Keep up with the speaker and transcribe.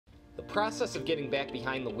process of getting back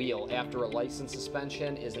behind the wheel after a license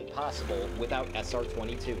suspension isn't possible without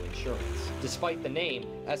SR22 insurance. Despite the name,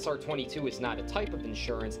 SR22 is not a type of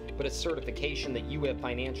insurance, but a certification that you have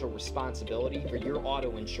financial responsibility for your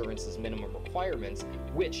auto insurance's minimum requirements,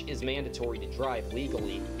 which is mandatory to drive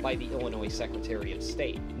legally by the Illinois Secretary of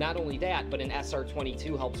State. Not only that, but an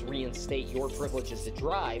SR22 helps reinstate your privileges to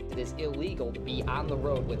drive that is illegal to be on the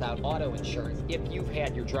road without auto insurance if you've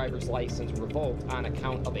had your driver's license revoked on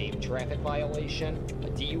account of a traffic violation, a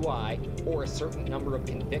DUI, or a certain number of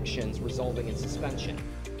convictions resulting in suspension.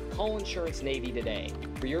 Call Insurance Navy today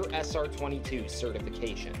for your SR22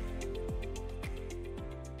 certification.